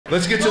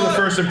Let's get to the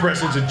first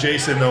impressions of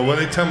Jason, though. When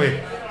they tell me,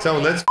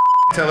 let's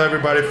tell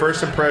everybody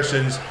first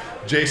impressions.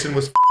 Jason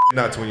was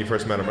nuts when you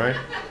first met him, right?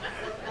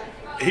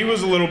 He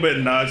was a little bit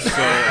nuts. So,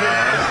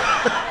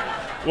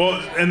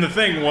 well, and the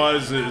thing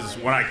is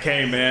when I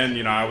came in,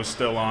 you know, I was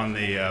still on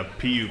the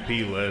PUP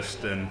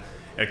list, and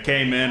I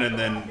came in, and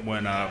then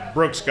when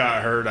Brooks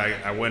got hurt,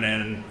 I went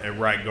in at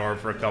right guard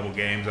for a couple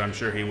games. I'm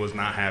sure he was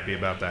not happy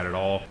about that at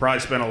all.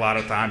 Probably spent a lot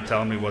of time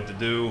telling me what to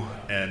do.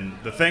 And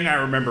the thing I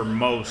remember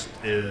most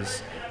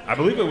is, I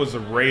believe it was the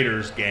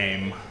Raiders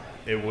game.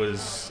 It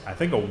was, I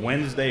think, a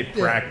Wednesday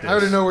practice. I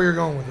already know where you're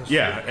going with this.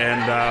 Yeah,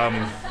 and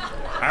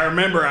I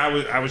remember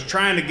I was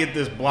trying to get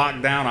this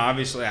block down.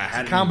 Obviously, I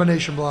hadn't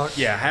combination block.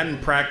 Yeah, I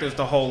hadn't practiced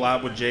a whole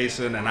lot with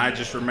Jason, and I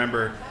just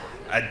remember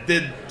I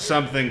did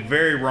something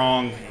very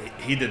wrong.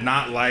 He did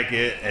not like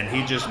it, and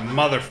he just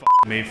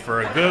motherfucked me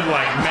for a good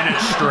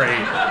minute straight,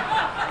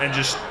 and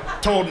just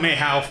told me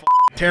how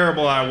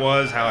terrible I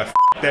was, how I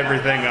fucked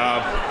everything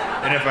up,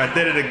 and if I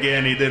did it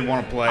again, he didn't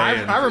want to play.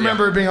 I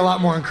remember it being a lot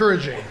more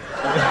encouraging.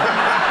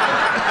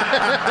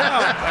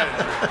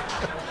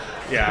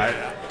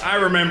 I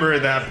remember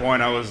at that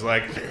point I was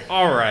like,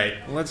 all right,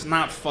 let's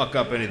not fuck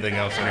up anything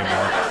else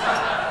anymore.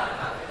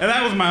 And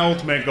that was my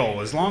ultimate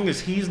goal. As long as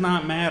he's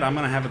not mad, I'm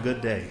going to have a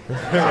good day.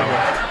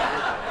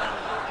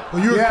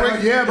 Well, you were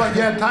quick. But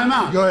time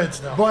out. Go ahead,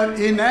 Snow. But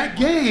in that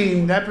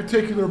game, that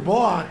particular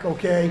block,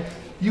 okay,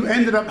 you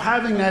ended up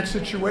having that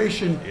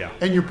situation,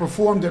 and you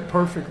performed it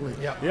perfectly.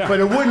 Yeah. But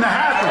it wouldn't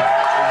have happened.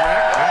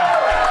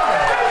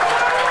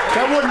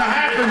 That wouldn't have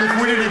happened if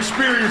we didn't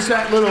experience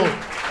that little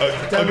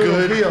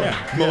deal.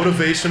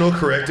 Motivational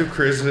corrective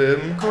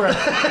criticism. Correct.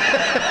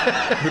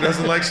 Who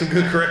doesn't like some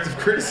good corrective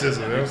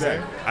criticism? You know what I'm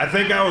saying? I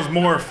think I was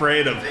more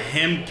afraid of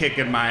him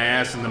kicking my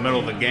ass in the middle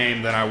of the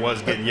game than I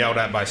was getting yelled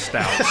at by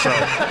Stout. So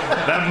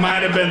that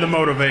might have been the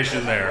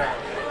motivation there.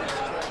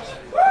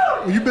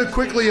 Well, you've been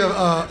quickly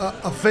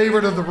a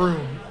favorite of the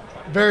room,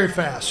 very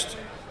fast.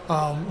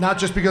 Not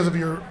just because of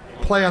your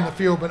play on the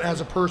field, but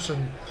as a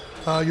person.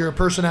 You're a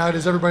personality,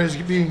 as everybody's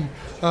being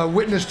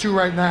witnessed to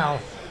right now.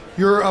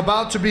 You're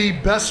about to be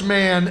best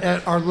man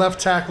at our left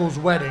tackle's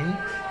wedding.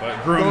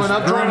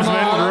 Groomsman.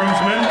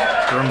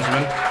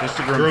 Just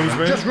a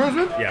groomsman. Just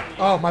groomsman? Yeah.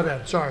 Oh, my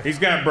bad. Sorry. He's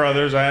got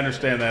brothers. I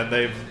understand that.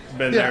 They've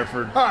been there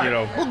for,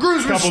 well, a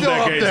groomsman's couple still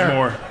decades up there.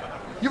 more.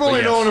 You've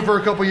only known him for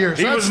a couple years.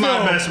 He was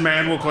my best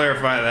man. We'll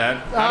clarify that.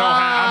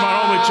 I'm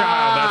an only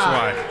child. That's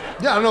why.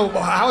 Yeah, I don't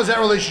know. How has that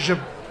relationship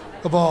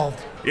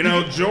evolved? You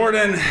know,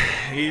 Jordan,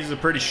 he's a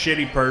pretty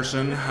shitty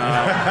person.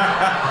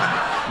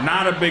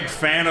 Not a big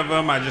fan of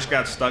him. I just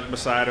got stuck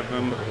beside of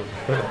him.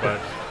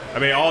 But, I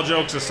mean, all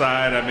jokes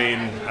aside, I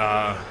mean,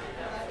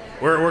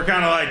 we're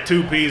kind of like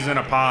two peas in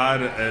a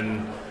pod.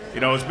 And, you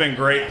know, it's been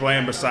great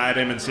playing beside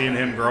him and seeing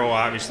him grow.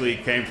 Obviously,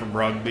 he came from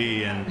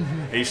rugby, and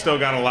he's still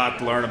got a lot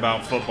to learn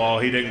about football.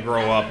 He didn't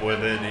grow up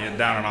with it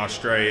down in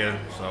Australia,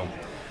 so...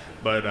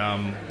 But,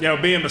 you know,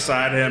 being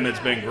beside him, it's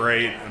been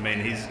great. I mean,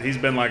 he's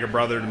been like a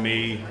brother to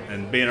me,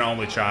 and being an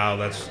only child,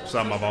 that's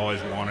something I've always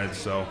wanted.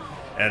 So,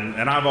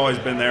 and I've always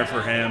been there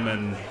for him,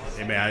 and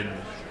I mean,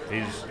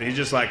 he's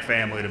just like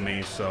family to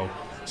me. So,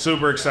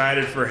 super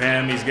excited for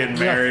him. He's getting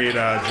married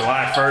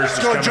July 1st this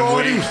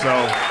coming week. So,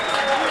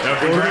 you know,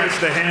 congrats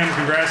to him,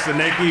 congrats to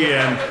Nikki,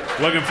 and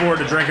looking forward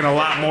to drinking a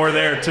lot more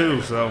there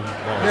too. So,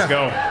 let's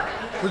go.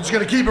 We're just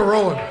gonna keep it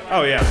rolling.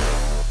 Oh yeah.